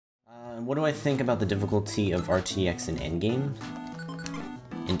What do I think about the difficulty of RTX in Endgame?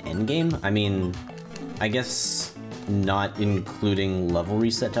 In Endgame? I mean, I guess not including level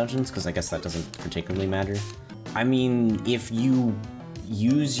reset dungeons, because I guess that doesn't particularly matter. I mean, if you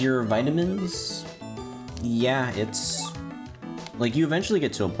use your vitamins, yeah, it's... like, you eventually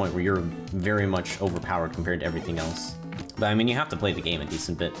get to a point where you're very much overpowered compared to everything else. But I mean, you have to play the game a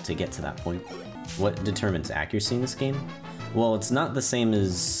decent bit to get to that point. What determines accuracy in this game? Well, it's not the same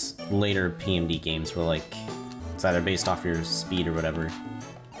as later PMD games where, like, it's either based off your speed or whatever.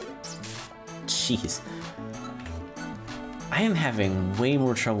 Jeez. I am having way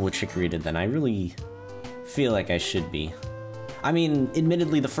more trouble with Chikorita than I really feel like I should be. I mean,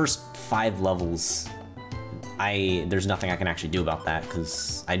 admittedly, the first 5 levels, there's nothing I can actually do about that,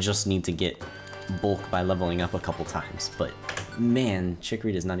 because I just need to get bulk by leveling up a couple times, but man,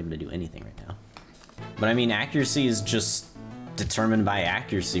 Chikorita is not even gonna do anything right now. But I mean, accuracy is just determined by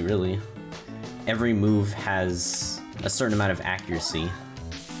accuracy, really. Every move has a certain amount of accuracy,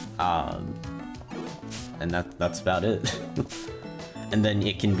 and that's about it. And then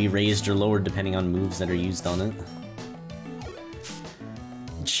it can be raised or lowered depending on moves that are used on it.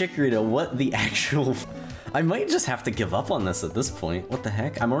 Chikorita, what the actual... I might just have to give up on this at this point. What the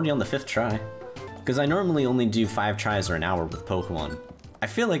heck? I'm already on the 5th try. Because I normally only do 5 tries or an hour with Pokemon. I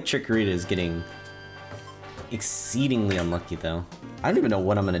feel like Chikorita is getting exceedingly unlucky, though. I don't even know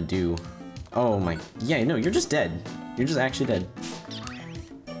what I'm gonna do. Oh my... yeah, no, you're just dead. You're just actually dead.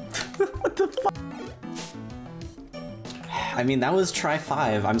 What the fuck? I mean, that was try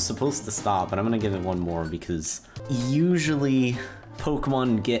 5. I'm supposed to stop, but I'm gonna give it one more because usually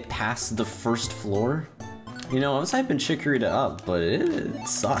Pokemon get past the first floor. You know, I was hyping Chikorita up, but it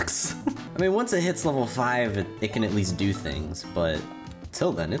sucks. I mean, once it hits level 5, it can at least do things, but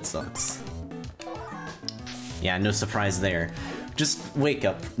till then, it sucks. Yeah, no surprise there. Just wake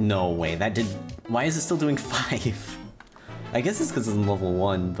up. No way, that did... why is it still doing 5? I guess it's because it's in level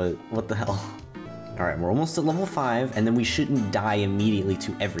 1, but what the hell? Alright, we're almost at level 5, and then we shouldn't die immediately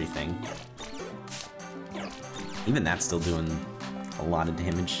to everything. Even that's still doing a lot of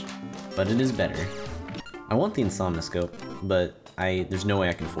damage, but it is better. I want the Insomnoscope, but there's no way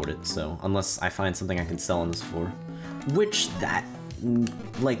I can afford it, so unless I find something I can sell on this floor. Which that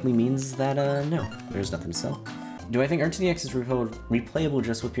likely means that, no, there's nothing to sell. Do I think RTX is replayable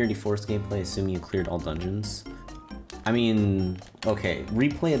just with Purity Force gameplay, assuming you cleared all dungeons? I mean, okay,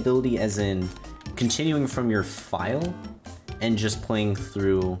 replayability as in continuing from your file and just playing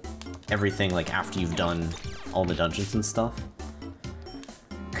through everything like after you've done all the dungeons and stuff.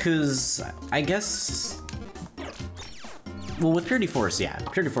 Cause I guess, well, with Purity Force, yeah,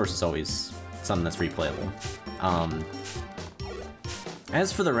 Purity Force is always something that's replayable.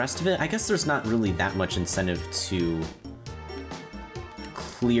 As for the rest of it, I guess there's not really that much incentive to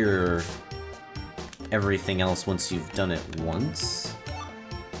clear everything else once you've done it once.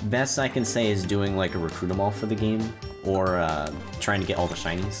 Best I can say is doing like a recruit-em-all for the game, or trying to get all the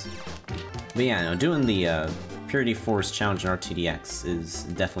shinies. But yeah, no, doing the Purity Force challenge in RTDX is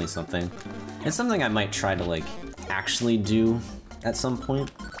definitely something. It's something I might try to like actually do at some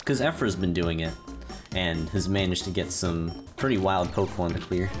point, because Ephra's been doing it and has managed to get some pretty wild Pokemon to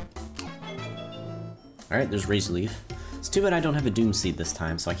clear. Alright, there's Razor Leaf. It's too bad I don't have a Doom Seed this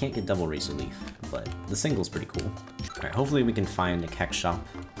time, so I can't get double Razor Leaf, but the single's pretty cool. Alright, hopefully we can find a Keck Shop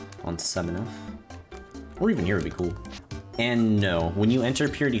on 7F. Or even here would be cool. And no, when you enter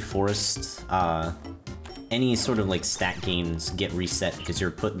Purity Forest, any sort of like stat gains get reset because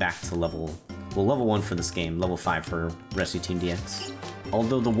you're put back to level 1 for this game, level 5 for Rescue Team DX.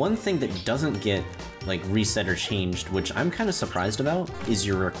 Although the one thing that doesn't get like reset or changed, which I'm kind of surprised about, is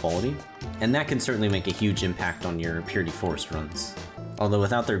your rare quality. And that can certainly make a huge impact on your Purity Forest runs. Although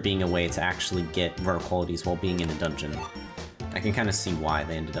without there being a way to actually get rare qualities while being in a dungeon, I can kind of see why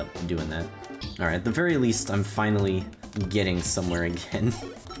they ended up doing that. Alright, at the very least, I'm finally getting somewhere again.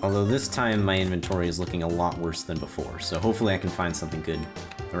 Although this time my inventory is looking a lot worse than before, so hopefully I can find something good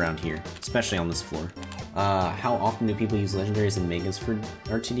around here, especially on this floor. How often do people use legendaries and megas for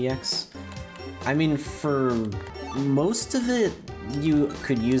RTDX? I mean, for most of it, you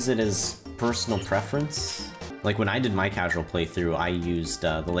could use it as personal preference. Like when I did my casual playthrough, I used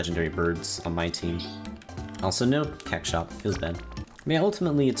the legendary birds on my team. Also no Keck Shop, feels bad. I mean,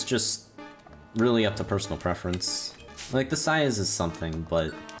 ultimately it's just really up to personal preference. Like the size is something,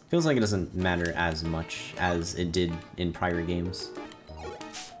 but feels like it doesn't matter as much as it did in prior games.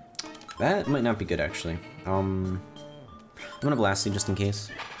 That might not be good, actually. I'm gonna Blast you just in case.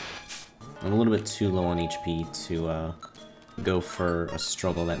 I'm a little bit too low on HP to go for a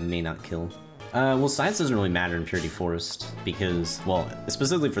struggle that may not kill. Well, size doesn't really matter in Purity Forest because, well,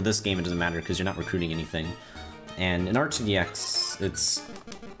 specifically for this game, it doesn't matter because you're not recruiting anything. And in R2DX, it's...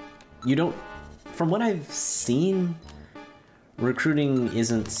 You don't... From what I've seen, recruiting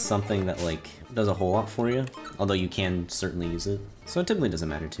isn't something that, like, does a whole lot for you, although you can certainly use it. So it typically doesn't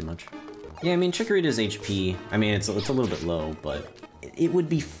matter too much. Yeah, I mean, Chikorita's HP, I mean, it's a little bit low, but it would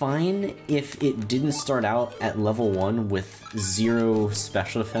be fine if it didn't start out at level 1 with 0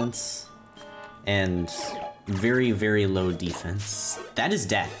 special defense and very, very low defense. That is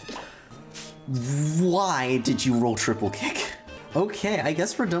death. Why did you roll triple kick? Okay, I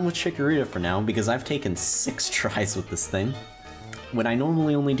guess we're done with Chikorita for now, because I've taken 6 tries with this thing, when I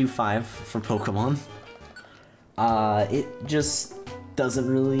normally only do 5 for Pokemon. It just doesn't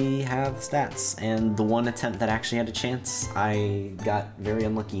really have stats, and the one attempt that actually had a chance, I got very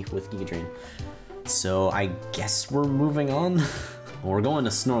unlucky with Giga Drain. So I guess we're moving on. We're going to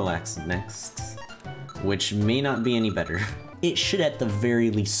Snorlax next, which may not be any better. It should at the very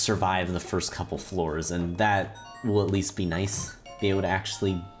least survive the first couple floors, and that will at least be nice. Be able to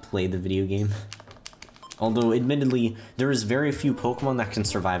actually play the video game. Although, admittedly, there is very few Pokemon that can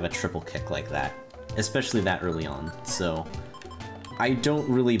survive a triple kick like that, especially that early on, so I don't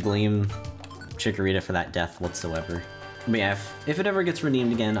really blame Chikorita for that death whatsoever. But yeah, if it ever gets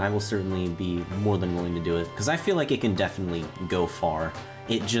redeemed again, I will certainly be more than willing to do it, because I feel like it can definitely go far.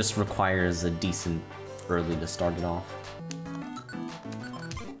 It just requires a decent early to start it off.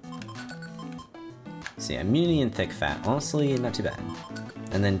 So yeah, immunity and thick fat, honestly, not too bad.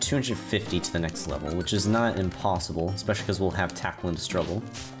 And then 250 to the next level, which is not impossible, especially because we'll have Tackle into Struggle.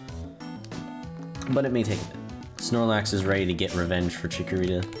 But it may take a bit. Snorlax is ready to get revenge for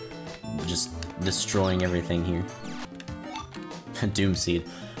Chikorita, just destroying everything here. Doom Seed.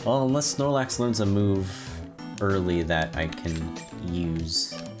 Well, unless Snorlax learns a move early that I can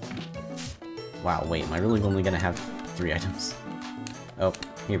use. Wow, wait, am I really only gonna have 3 items? Oh,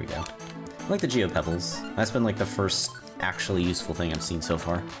 here we go. I like the Geopebbles. That's been like the first actually useful thing I've seen so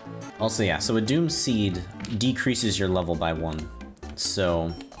far. Also, yeah, so a Doom Seed decreases your level by 1.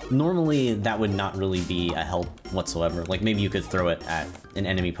 So normally that would not really be a help whatsoever. Like maybe you could throw it at an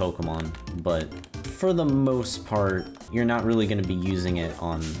enemy Pokemon, but for the most part, you're not really going to be using it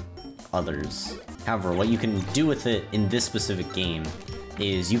on others. However, what you can do with it in this specific game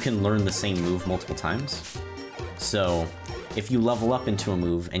is you can learn the same move multiple times. So if you level up into a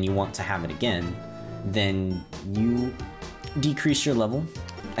move and you want to have it again, then you decrease your level,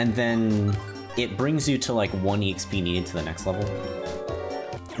 and then it brings you to like 1 EXP needed to the next level.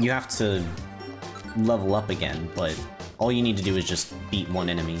 You have to level up again, but all you need to do is just beat 1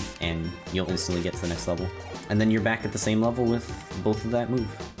 enemy and you'll instantly get to the next level. And then you're back at the same level with both of that move.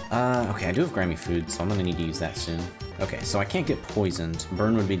 Okay, I do have Grimy Food, so I'm gonna need to use that soon. Okay, so I can't get poisoned.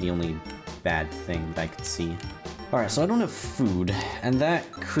 Burn would be the only bad thing that I could see. Alright, so I don't have food, and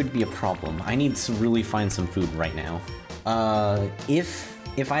that could be a problem. I need to really find some food right now.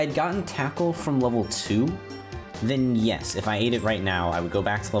 If I had gotten Tackle from level 2, then yes, if I ate it right now, I would go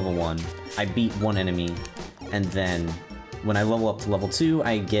back to level 1, I beat 1 enemy, and then when I level up to level 2,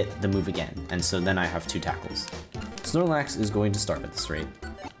 I get the move again, and so then I have 2 Tackles. Snorlax is going to start at this rate.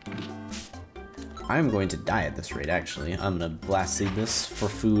 I'm going to die at this rate, actually. I'm gonna Blast Seed this for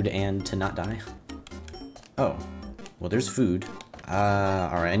food and to not die. Oh, well there's food.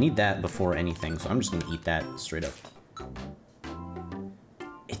 Alright, I need that before anything, so I'm just gonna eat that straight up.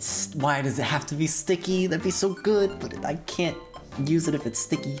 Why does it have to be sticky? That'd be so good, but I can't use it if it's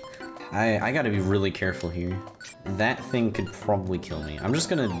sticky. I gotta be really careful here. That thing could probably kill me. I'm just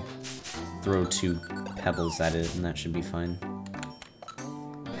gonna throw 2 pebbles at it, and that should be fine.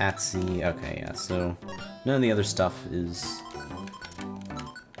 Patsy, okay, yeah, so none of the other stuff is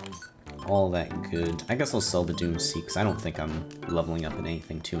all that good. I guess I'll sell the Doom Seed, because I don't think I'm leveling up in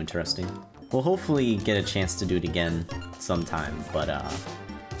anything too interesting. We'll hopefully get a chance to do it again sometime, but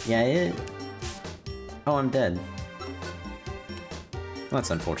yeah, oh, I'm dead. Well,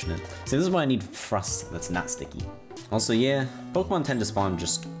 that's unfortunate. See, this is why I need Frost that's not sticky. Also, yeah, Pokemon tend to spawn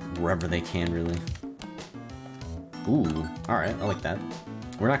just wherever they can, really. Ooh, alright, I like that.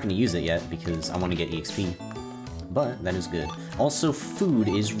 We're not going to use it yet because I want to get EXP, but that is good. Also, food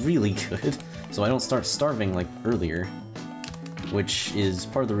is really good, so I don't start starving like earlier, which is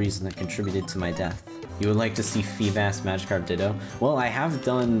part of the reason that contributed to my death. You would like to see Feebas, Magikarp, Ditto? Well, I have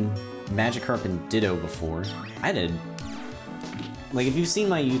done Magikarp and Ditto before. I did. Like, if you've seen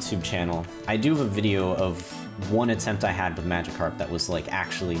my YouTube channel, I do have a video of one attempt I had with Magikarp that was, like,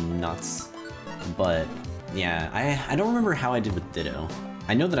 actually nuts. But, yeah, I don't remember how I did with Ditto.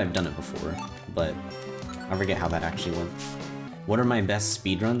 I know that I've done it before, but I forget how that actually went. What are my best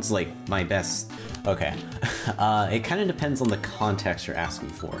speedruns? Like, my best... Okay. It kind of depends on the context you're asking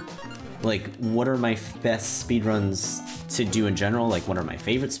for. Like, what are my best speedruns to do in general? Like, what are my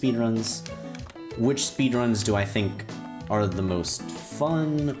favorite speedruns? Which speedruns do I think are the most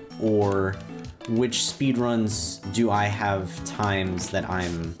fun? Or which speedruns do I have times that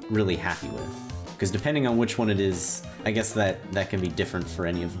I'm really happy with? Because depending on which one it is, I guess that can be different for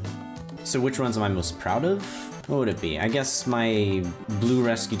any of them. So which ones am I most proud of? What would it be? I guess my Blue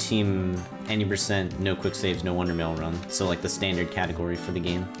Rescue Team 90%, no quick saves, no Wonder Mail run. So like the standard category for the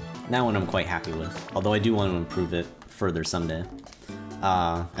game. That one I'm quite happy with, although I do want to improve it further someday.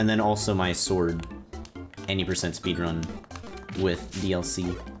 And then also my Sword 90% speedrun with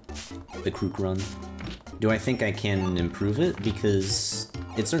DLC, the Krook run. Do I think I can improve it? Because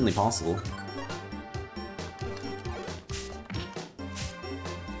it's certainly possible.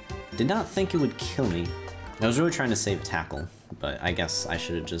 Did not think it would kill me. I was really trying to save Tackle, but I guess I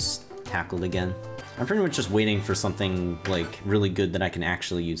should have just tackled again. I'm pretty much just waiting for something, like, really good that I can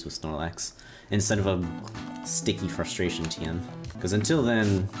actually use with Snorlax, instead of a sticky frustration TM. Because until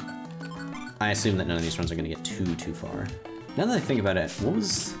then, I assume that none of these runs are going to get too far. Now that I think about it, what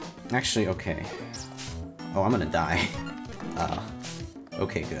was... Actually, okay. Oh, I'm gonna die.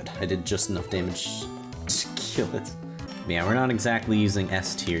 Okay, good. I did just enough damage to kill it. Yeah, we're not exactly using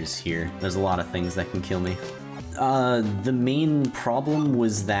S tiers here. There's a lot of things that can kill me. The main problem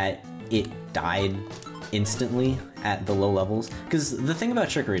was that it died instantly at the low levels. Because the thing about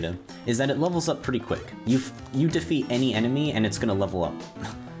Chikorita is that it levels up pretty quick. You defeat any enemy and it's gonna level up.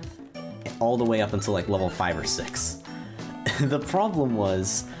 All the way up until like level 5 or 6. The problem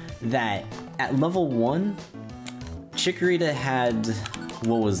was that at level 1, Chikorita had,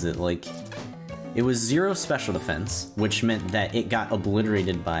 what was it, like, it was 0 special defense, which meant that it got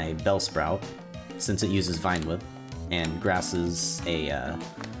obliterated by Bellsprout, since it uses Vine Whip, and Grass is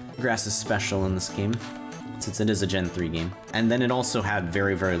special in this game, since it is a Gen 3 game. And then it also had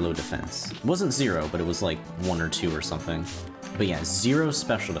very low defense. It wasn't 0, but it was like 1 or 2 or something. But yeah, 0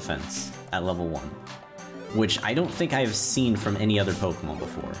 special defense at level 1, which I don't think I've seen from any other Pokemon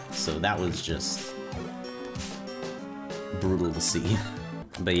before, so that was just brutal to see.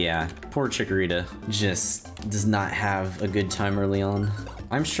 But yeah, poor Chikorita just does not have a good time early on.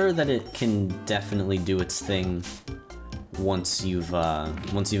 I'm sure that it can definitely do its thing once you've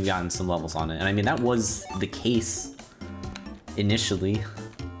gotten some levels on it. And I mean, that was the case initially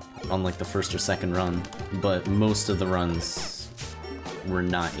on like the first or second run, but most of the runs were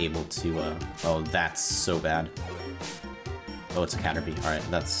not able to, oh, that's so bad. Oh, it's a Caterpie. Alright,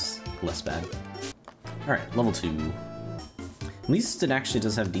 that's less bad. Alright, level 2. At least it actually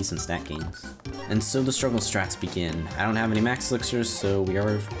does have decent stat gains. And so the struggle strats begin. I don't have any max elixirs, so we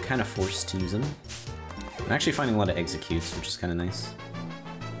are kind of forced to use them. I'm actually finding a lot of executes, which is kind of nice.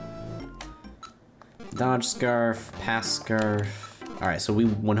 Dodge Scarf, Pass Scarf. Alright, so we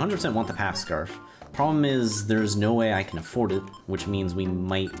 100% want the Pass Scarf. Problem is, there's no way I can afford it, which means we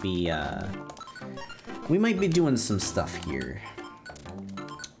might be doing some stuff here.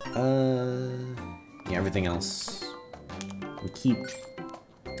 Yeah, everything else. We keep...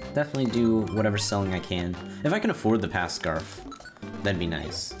 Definitely do whatever selling I can. If I can afford the Pass Scarf, that'd be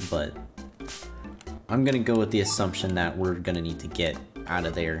nice, but... I'm gonna go with the assumption that we're gonna need to get out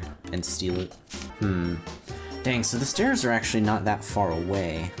of there and steal it. Dang, so the stairs are actually not that far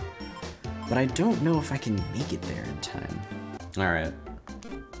away. But I don't know if I can make it there in time. Alright.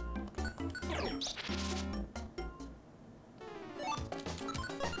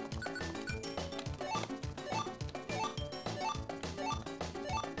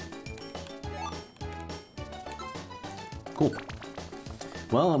 Cool.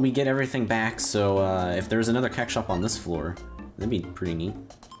 Well, we get everything back, so if there's another Keck Shop on this floor, that'd be pretty neat.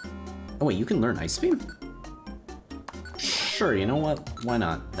 Oh wait, you can learn Ice Beam? Sure, you know what? Why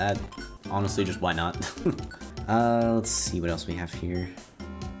not? That, honestly, just why not? Let's see what else we have here.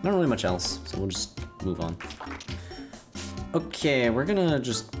 Not really much else, so we'll just move on. Okay, we're gonna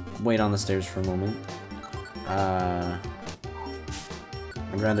just wait on the stairs for a moment. I'd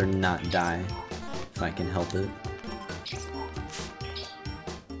rather not die, if I can help it.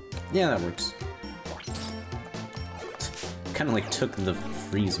 Yeah, that works. Kinda like took the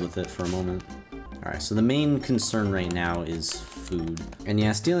freeze with it for a moment. Alright, so the main concern right now is food. And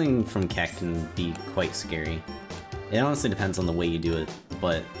yeah, stealing from Keck can be quite scary. It honestly depends on the way you do it,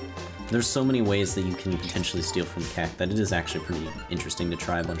 but there's so many ways that you can potentially steal from Keck that it is actually pretty interesting to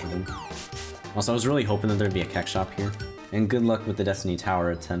try a bunch of them. Also, I was really hoping that there'd be a Keck Shop here. And good luck with the Destiny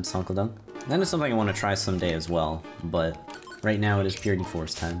Tower attempts, Uncle Dunk. That is something I want to try someday as well, but right now it is Purity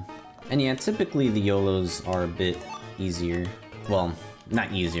Force time. And yeah, typically the YOLOs are a bit easier. well,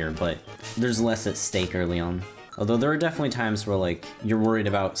 not easier, but there's less at stake early on. Although there are definitely times where, like, you're worried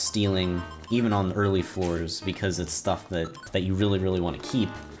about stealing, even on early floors, because it's stuff that you really, really want to keep,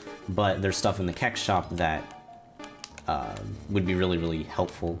 but there's stuff in the Keck shop that would be really, really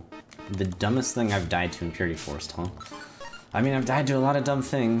helpful. The dumbest thing I've died to in Purity Forest, huh? I mean, I've died to a lot of dumb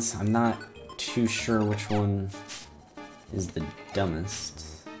things. I'm not too sure which one is the dumbest.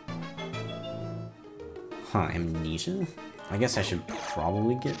 Huh, amnesia? I guess I should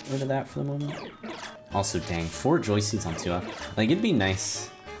probably get rid of that for the moment. Also, dang, 4 Joy Seeds on 2F. Like, it'd be nice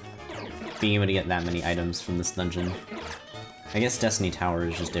being able to get that many items from this dungeon. I guess Destiny Tower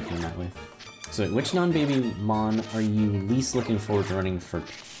is just different that way. So, which non-baby Mon are you least looking forward to running for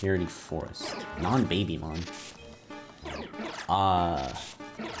Purity Forest? Non-baby Mon?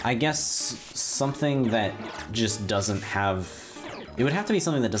 I guess something that just doesn't have... It would have to be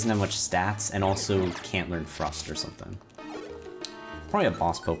something that doesn't have much stats and also can't learn Frost or something. Probably a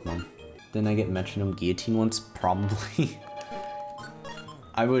boss Pokemon. Didn't I get Metronome Guillotine once? Probably.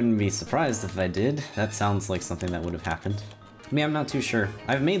 I wouldn't be surprised if I did. That sounds like something that would have happened. I mean, I'm not too sure.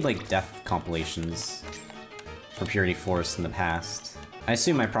 I've made, like, death compilations for Purity Forest in the past. I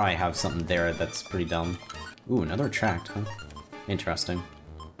assume I probably have something there that's pretty dumb. Ooh, another attract, huh? Interesting.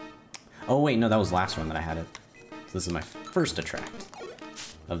 Oh wait, no, that was last run that I had it. So this is my first attract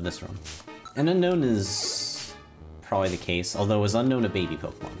of this run. An unknown is probably the case, although is unknown a baby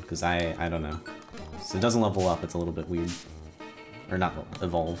Pokemon, because I don't know. So it doesn't level up, it's a little bit weird. Or not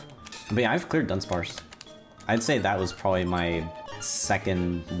evolve. But yeah, I've cleared Dunsparce. I'd say that was probably my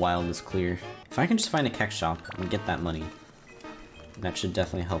second wildest clear. If I can just find a Keck shop and get that money, that should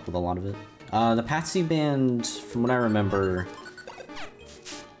definitely help with a lot of it. The Patsy Band, from what I remember,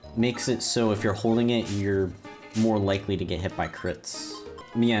 makes it so if you're holding it, you're more likely to get hit by crits.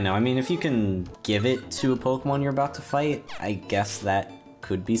 Yeah, no, I mean, if you can give it to a Pokemon you're about to fight, I guess that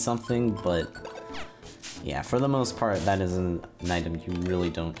could be something, but yeah, for the most part, that is an item you really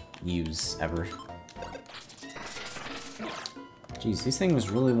don't use ever. Jeez, these things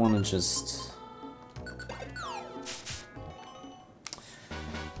really want to just...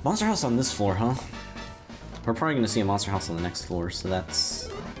 Monster House on this floor, huh? We're probably going to see a Monster House on the next floor, so that's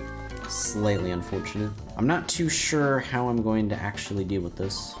slightly unfortunate. I'm not too sure how I'm going to actually deal with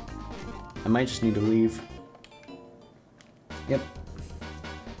this. I might just need to leave. Yep.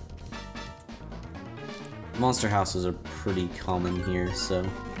 Monster Houses are pretty common here, so...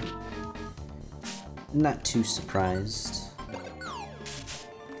 not too surprised.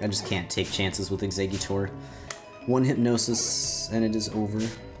 I just can't take chances with Exeggutor. One Hypnosis, and it is over.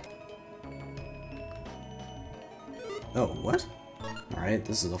 Oh, what? Alright,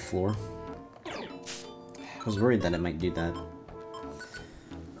 this is a floor. I was worried that it might do that.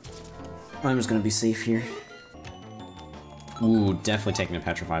 I'm just gonna be safe here. Ooh, definitely taking a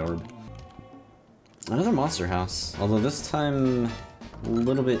Petrified Orb. Another Monster House, although this time a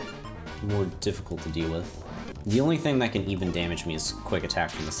little bit more difficult to deal with. The only thing that can even damage me is Quick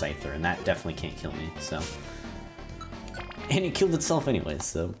Attack from the Scyther, and that definitely can't kill me, so... And it killed itself anyways,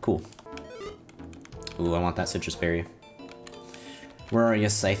 so cool. Ooh, I want that Citrus Berry. Where are you,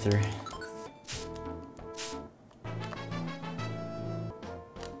 Scyther?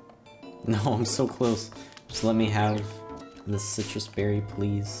 No, I'm so close. Just let me have the Citrus Berry,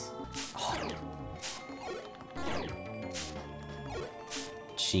 please. Oh.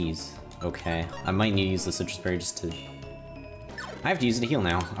 Jeez. Okay. I might need to use the Citrus Berry just to... I have to use it to heal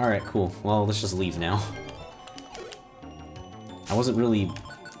now. Alright, cool. Well, let's just leave now. I wasn't really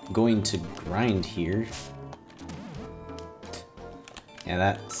going to grind here. Yeah,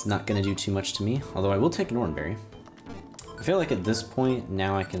 that's not gonna do too much to me, although I will take an Oranberry. I feel like at this point,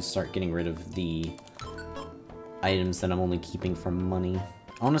 now I can start getting rid of the items that I'm only keeping for money.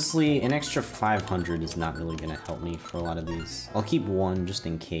 Honestly, an extra 500 is not really gonna help me for a lot of these. I'll keep one just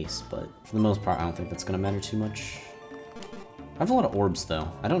in case, but for the most part, I don't think that's gonna matter too much. I have a lot of orbs, though.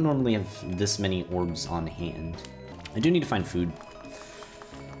 I don't normally have this many orbs on hand. I do need to find food.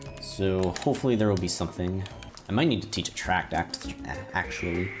 So hopefully there will be something. I might need to teach Attract,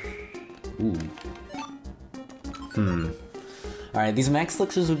 actually. Ooh. Alright, these Max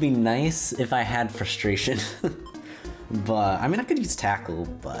Elixirs would be nice if I had Frustration. But, I mean, I could use Tackle,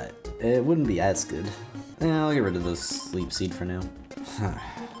 but it wouldn't be as good. Yeah, I'll get rid of this Sleep Seed for now.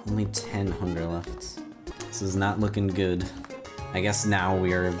 Only 10 hunger left. This is not looking good. I guess now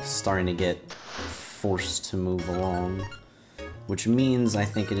we are starting to get forced to move along. Which means I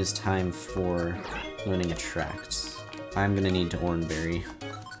think it is time for learning Attract. I'm gonna need to Oranberry.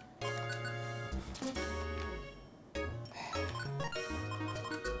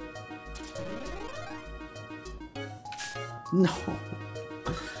 No.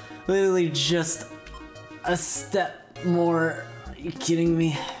 Literally just a step more. Are you kidding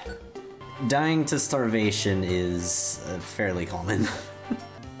me? Dying to starvation is fairly common.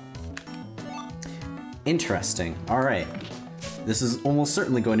 Interesting. Alright. This is almost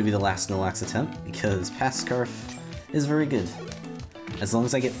certainly going to be the last Snorlax attempt, because Pass Scarf is very good. As long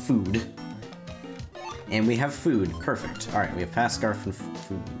as I get food. And we have food. Perfect. Alright, we have Pass Scarf and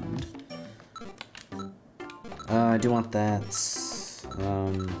food. I do want that.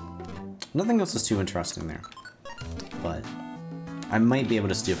 Nothing else is too interesting there. But I might be able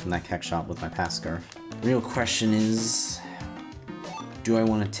to steal from that Keck Shop with my Pass Scarf. The real question is, do I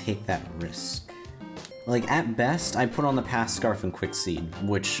want to take that risk? Like, at best, I put on the Pass Scarf and Quick Seed,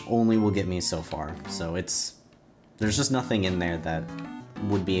 which only will get me so far. So there's just nothing in there that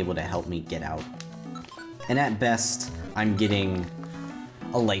would be able to help me get out. And at best, I'm getting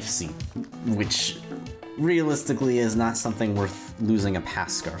a Life Seed, which realistically is not something worth losing a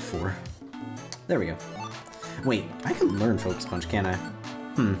Pass Scarf for. There we go. Wait, I can learn Focus Punch, can't I?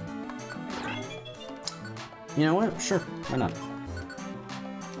 You know what? Sure, why not?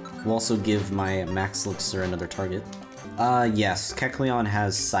 We'll also give my Max Elixir another target. Yes, Kecleon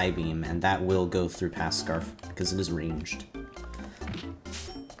has Psybeam, and that will go through Pass Scarf, because it is ranged.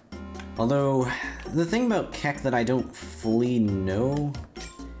 Although, the thing about Keck that I don't fully know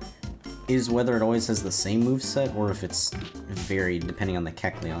is whether it always has the same moveset, or if it's varied depending on the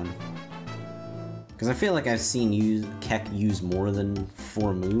Kecleon. Because I feel like I've seen Keck use more than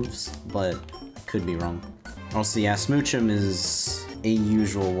 4 moves, but I could be wrong. Also, yeah, Smoochum is a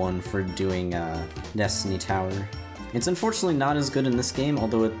usual one for doing Destiny Tower. It's unfortunately not as good in this game,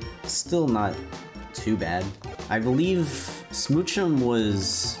 although it's still not too bad. I believe Smoochum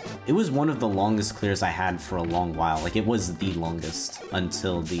was one of the longest clears I had for a long while. Like, it was the longest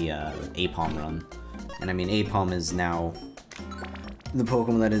until the Apom run. And I mean, Apom is now the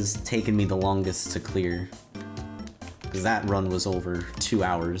Pokemon that has taken me the longest to clear. Because that run was over 2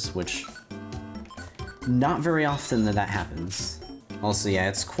 hours, which not very often that happens. Also, yeah,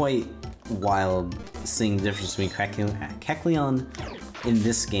 it's quite wild seeing the difference between Kecleon in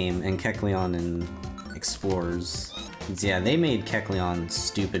this game and Kecleon in Explorers. Yeah, they made Kecleon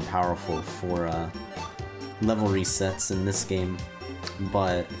stupid powerful for level resets in this game,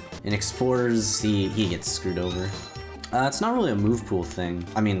 but in Explorers, he gets screwed over. It's not really a move pool thing.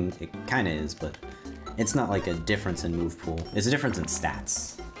 I mean, it kinda is, but it's not like a difference in move pool. It's a difference in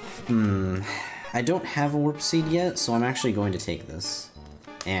stats. I don't have a Warp Seed yet, so I'm actually going to take this.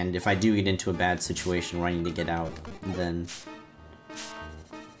 And if I do get into a bad situation where I need to get out, then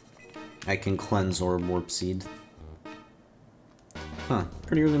I can Cleanse Orb Warp Seed. Huh,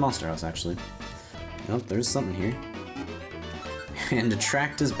 pretty early Monster House, actually. Oh, there's something here. And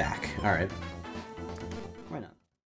Attract is back. Alright.